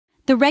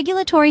The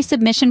regulatory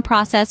submission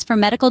process for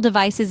medical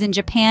devices in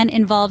Japan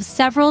involves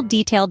several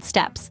detailed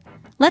steps.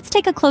 Let's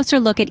take a closer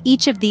look at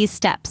each of these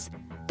steps.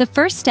 The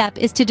first step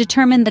is to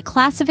determine the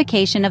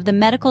classification of the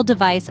medical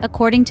device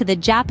according to the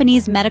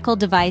Japanese Medical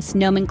Device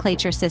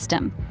Nomenclature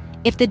System.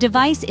 If the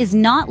device is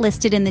not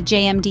listed in the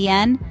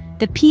JMDN,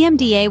 the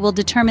PMDA will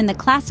determine the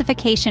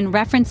classification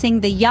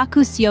referencing the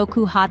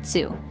Yakusyoku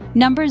Hatsu,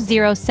 number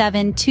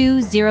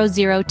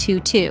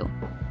 07200022.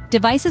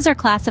 Devices are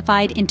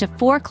classified into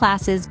 4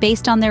 classes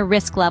based on their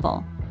risk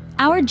level.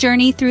 Our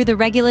journey through the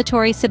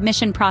regulatory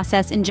submission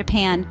process in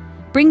Japan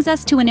brings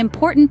us to an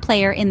important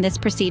player in this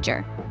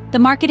procedure, the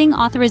Marketing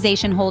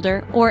Authorization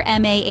Holder, or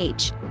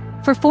MAH.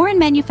 For foreign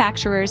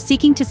manufacturers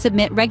seeking to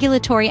submit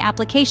regulatory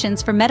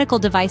applications for medical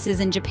devices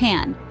in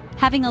Japan,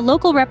 having a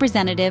local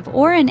representative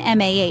or an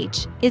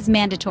MAH is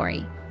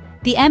mandatory.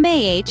 The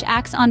MAH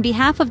acts on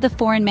behalf of the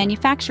foreign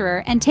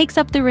manufacturer and takes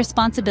up the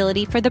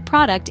responsibility for the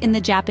product in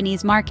the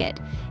Japanese market,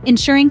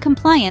 ensuring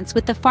compliance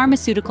with the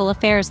Pharmaceutical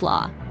Affairs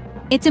Law.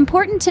 It's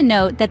important to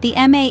note that the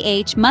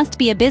MAH must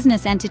be a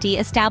business entity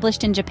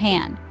established in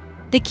Japan.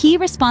 The key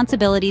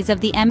responsibilities of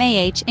the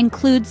MAH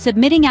include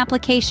submitting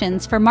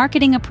applications for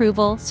marketing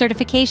approval,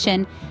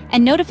 certification,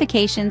 and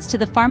notifications to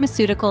the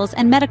Pharmaceuticals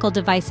and Medical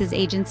Devices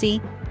Agency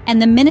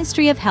and the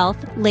Ministry of Health,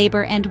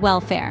 Labor and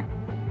Welfare.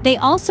 They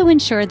also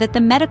ensure that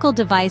the medical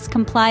device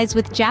complies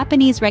with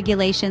Japanese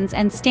regulations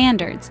and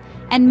standards,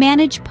 and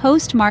manage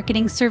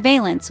post-marketing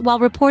surveillance while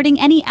reporting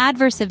any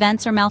adverse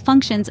events or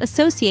malfunctions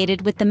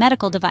associated with the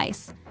medical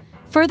device.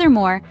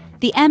 Furthermore,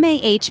 the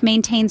MAH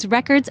maintains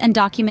records and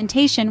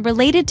documentation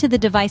related to the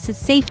device's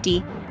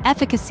safety,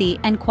 efficacy,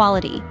 and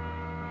quality.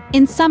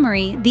 In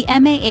summary, the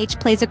MAH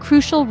plays a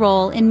crucial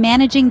role in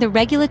managing the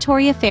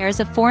regulatory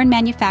affairs of foreign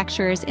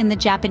manufacturers in the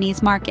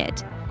Japanese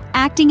market,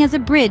 acting as a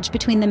bridge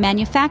between the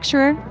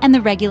manufacturer and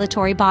the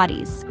regulatory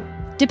bodies.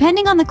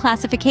 Depending on the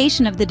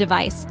classification of the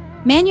device,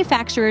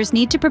 manufacturers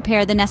need to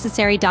prepare the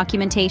necessary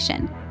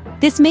documentation.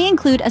 This may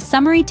include a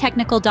summary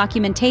technical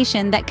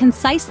documentation that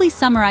concisely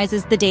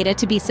summarizes the data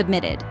to be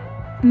submitted.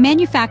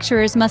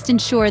 Manufacturers must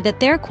ensure that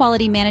their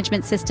quality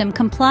management system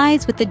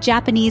complies with the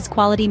Japanese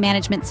quality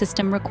management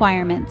system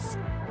requirements.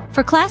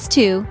 For Class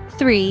 2,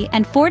 3,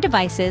 and 4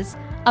 devices,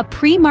 a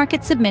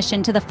pre-market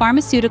submission to the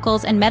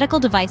Pharmaceuticals and Medical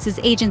Devices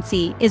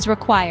Agency is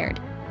required.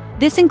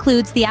 This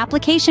includes the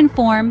application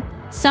form,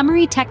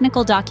 summary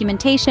technical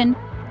documentation,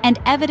 and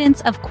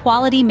evidence of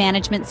quality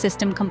management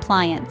system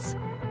compliance.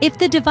 If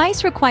the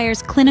device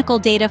requires clinical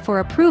data for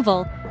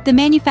approval, the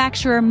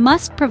manufacturer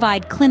must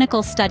provide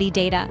clinical study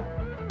data.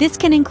 This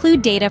can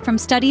include data from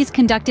studies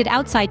conducted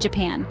outside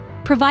Japan,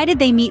 provided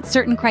they meet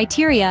certain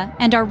criteria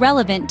and are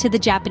relevant to the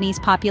Japanese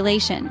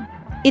population.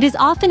 It is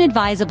often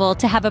advisable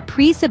to have a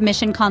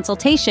pre-submission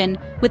consultation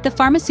with the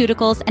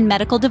Pharmaceuticals and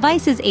Medical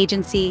Devices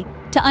Agency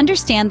to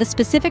understand the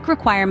specific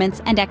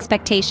requirements and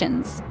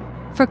expectations.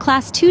 For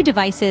Class 2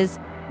 devices,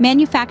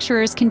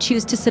 manufacturers can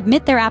choose to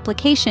submit their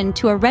application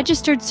to a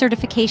registered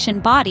certification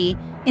body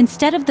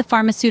instead of the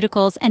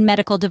Pharmaceuticals and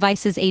Medical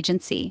Devices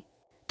Agency.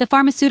 The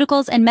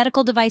Pharmaceuticals and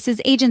Medical Devices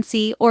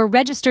Agency, or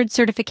registered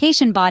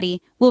certification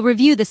body, will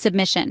review the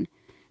submission.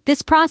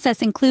 This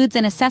process includes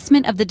an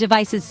assessment of the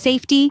device's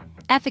safety,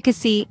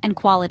 efficacy, and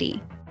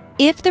quality.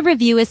 If the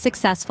review is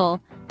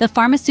successful, the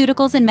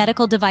Pharmaceuticals and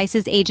Medical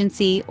Devices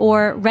Agency,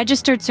 or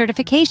registered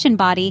certification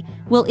body,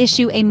 will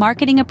issue a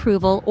marketing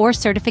approval or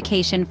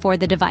certification for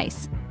the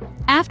device.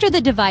 After the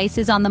device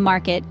is on the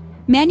market,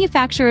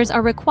 manufacturers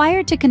are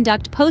required to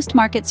conduct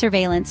post-market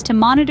surveillance to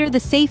monitor the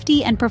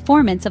safety and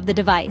performance of the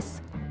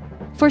device.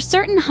 For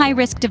certain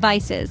high-risk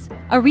devices,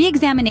 a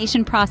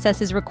re-examination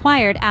process is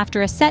required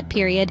after a set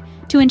period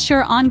to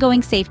ensure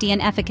ongoing safety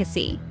and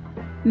efficacy.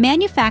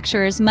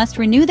 Manufacturers must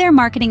renew their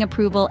marketing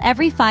approval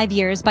every 5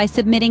 years by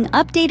submitting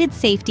updated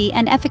safety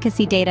and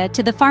efficacy data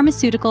to the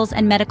Pharmaceuticals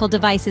and Medical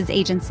Devices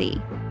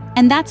Agency.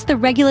 And that's the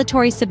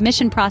regulatory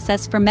submission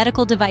process for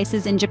medical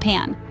devices in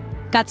Japan.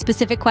 Got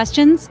specific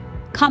questions?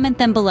 Comment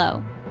them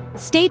below.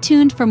 Stay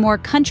tuned for more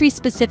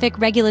country-specific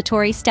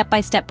regulatory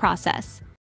step-by-step process.